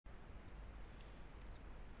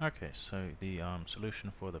Okay, so the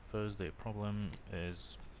solution for the first day problem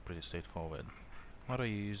is pretty straightforward. What I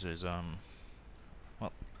use is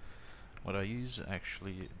well, what I use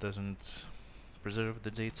actually doesn't preserve the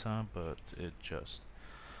data, but it just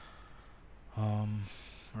um,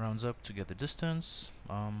 rounds up to get the distance.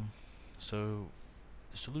 So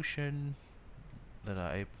the solution that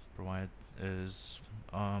I provide is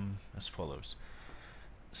as follows.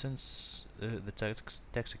 Since the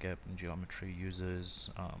taxicab geometry uses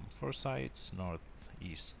 4 sides, north,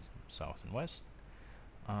 east, south, and west,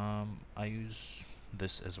 I use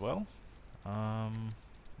this as well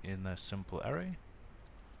in a simple array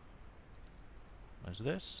as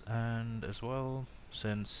this, and as well,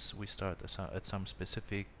 since we start at some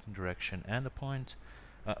specific direction and a point,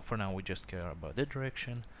 for now we just care about the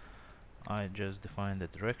direction. I just define the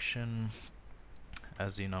direction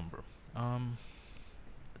as a number.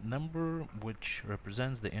 Number which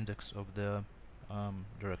represents the index of the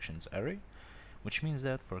directions array, which means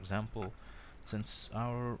that, for example, since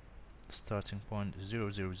our starting point is 0,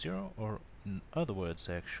 0, 0, or in other words,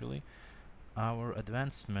 actually, our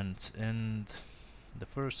advancement in the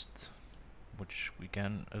first, which we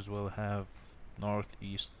can as well have north,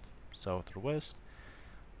 east, south, or west,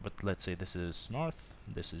 but let's say this is north,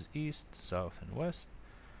 this is east, south, and west.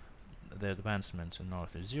 The advancement in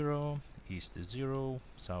north is 0, east is 0,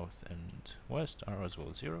 south and west are as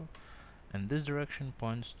well 0, and this direction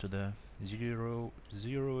points to the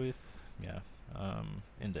 0th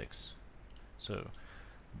index. So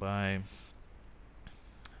by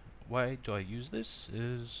why do I use this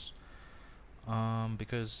is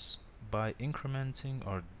because by incrementing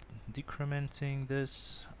or decrementing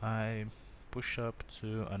this, I push up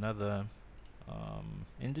to another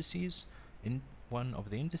indices in one of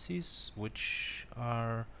the indices, which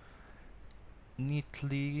are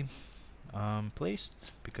neatly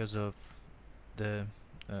placed because of the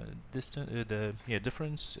distance. The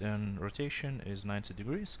difference in rotation is 90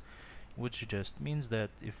 degrees, which just means that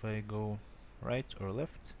if I go right or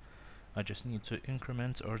left, I just need to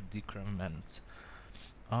increment or decrement.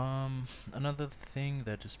 Another thing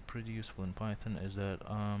that is pretty useful in Python is that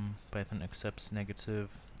Python accepts negative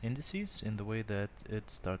indices in the way that it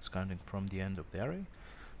starts counting from the end of the array.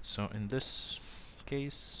 So in this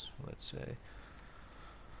case, let's say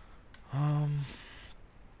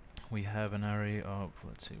we have an array of,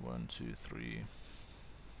 let's say, 1, 2, 3,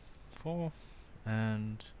 4,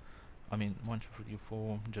 and I mean 1, 2, 3,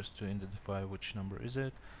 4 just to identify which number is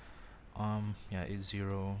it. Yeah,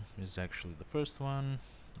 A0 is actually the first one,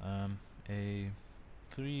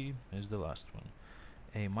 A3 is the last one,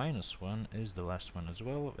 A minus 1 is the last one as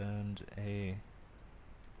well, and A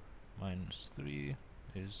minus 3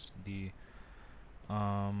 is the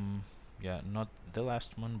yeah, not the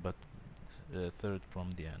last one, but third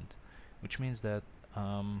from the end, which means that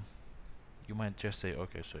you might just say,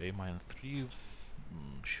 okay, so A minus 3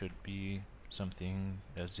 should be something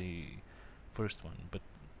as a first one, but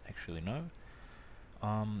actually no.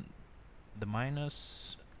 The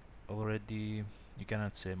minus already, you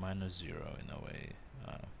cannot say minus 0 in a way.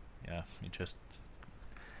 Yeah, it just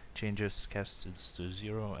changes casts it to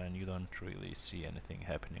 0 and you don't really see anything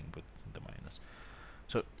happening with the minus.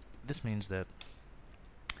 So this means that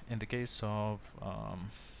in the case of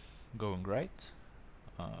going right,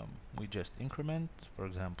 we just increment. For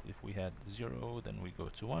example, if we had 0, then we go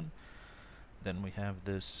to 1, then we have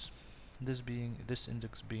this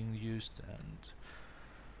index being used, and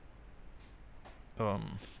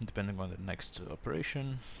depending on the next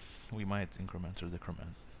operation, we might increment or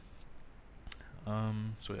decrement.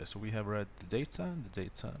 So we have read the data. The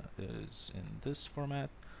data is in this format,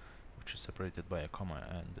 which is separated by a comma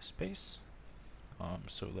and a space.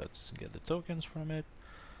 So let's get the tokens from it.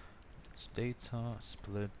 It's data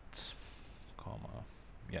split comma,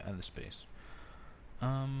 yeah, and the space.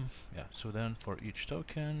 Yeah, so then for each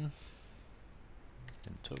token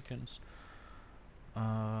in tokens,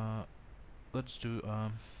 let's do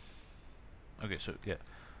okay, so yeah,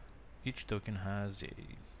 each token has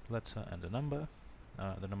a letter and a number.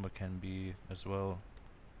 The number can be as well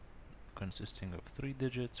consisting of 3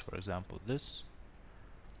 digits. For example, this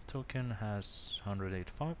token has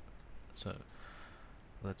 185, so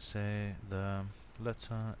let's say the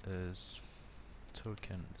letter is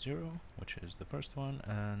token 0, which is the first one,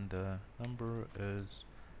 and the number is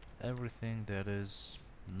everything that is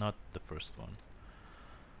not the first one.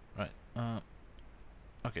 Right.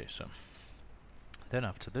 Okay, so then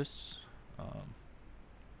after this,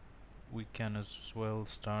 we can as well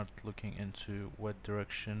start looking into what's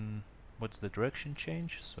the direction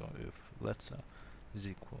change. So if letter is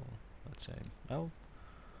equal, let's say L,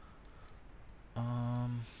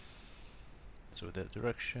 So that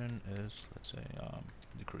direction is, let's say,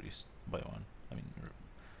 decreased by 1. I mean,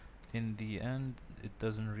 in the end, it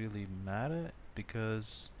doesn't really matter,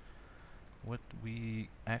 because what we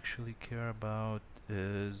actually care about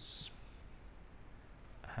is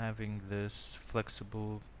having this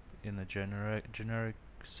flexible in a generic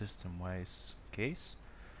system-wise case,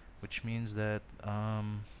 which means that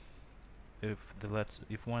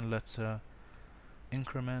if one letter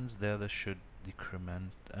increments, the other should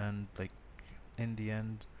decrement, and like in the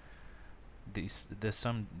end, the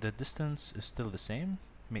distance is still the same.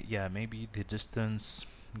 Yeah, maybe the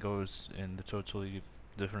distance goes in the totally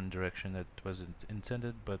different direction that wasn't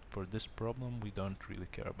intended, but for this problem we don't really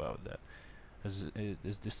care about that, as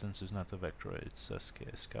this distance is not a vector, it's a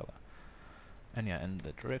scalar. And yeah, and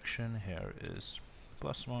the direction here is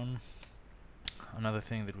 +1. Another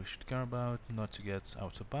thing that we should care about, not to get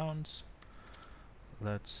out of bounds.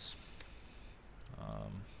 Let's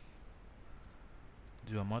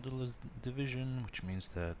do a modulus division, which means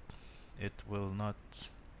that it will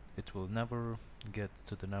never get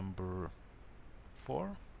to the number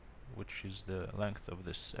 4, which is the length of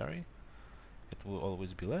this array. It will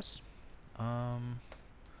always be less. And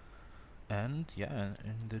yeah,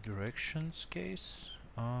 in the directions case,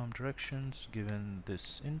 directions given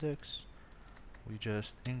this index, we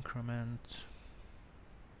just increment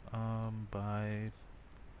by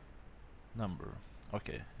number.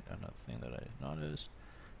 Okay, another thing that I noticed,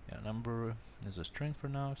 yeah, number is a string for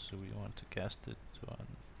now, so we want to cast it to an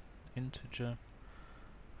integer.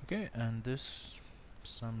 Okay, and this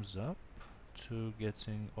sums up to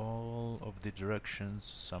getting all of the directions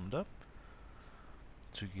summed up,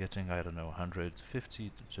 to getting, I don't know,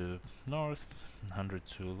 150 to north, 100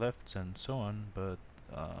 to left, and so on. But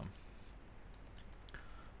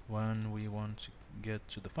when we want to get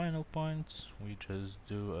to the final point, we just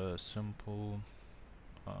do a simple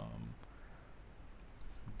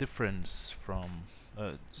difference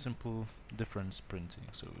printing.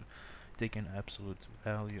 So take an absolute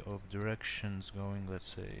value of directions going, let's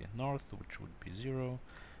say, north, which would be 0,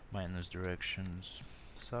 minus directions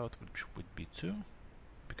south, which would be 2,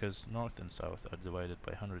 because north and south are divided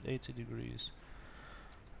by 180 degrees.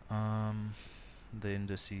 The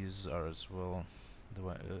indices are as well,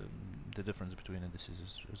 the difference between indices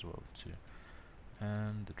is as well 2,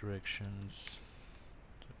 and the directions,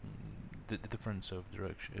 the difference of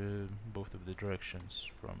direction, both of the directions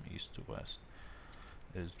from east to west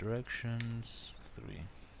is directions 3.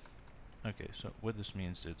 Okay, so what this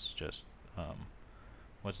means, it's just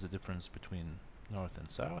what's the difference between north and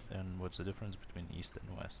south, and what's the difference between east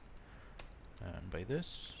and west. And by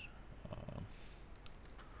this,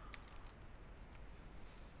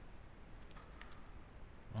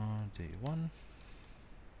 day 1,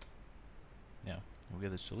 yeah, we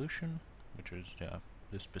get a solution, which is, yeah,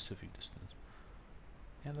 this specific distance.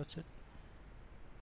 Yeah, that's it.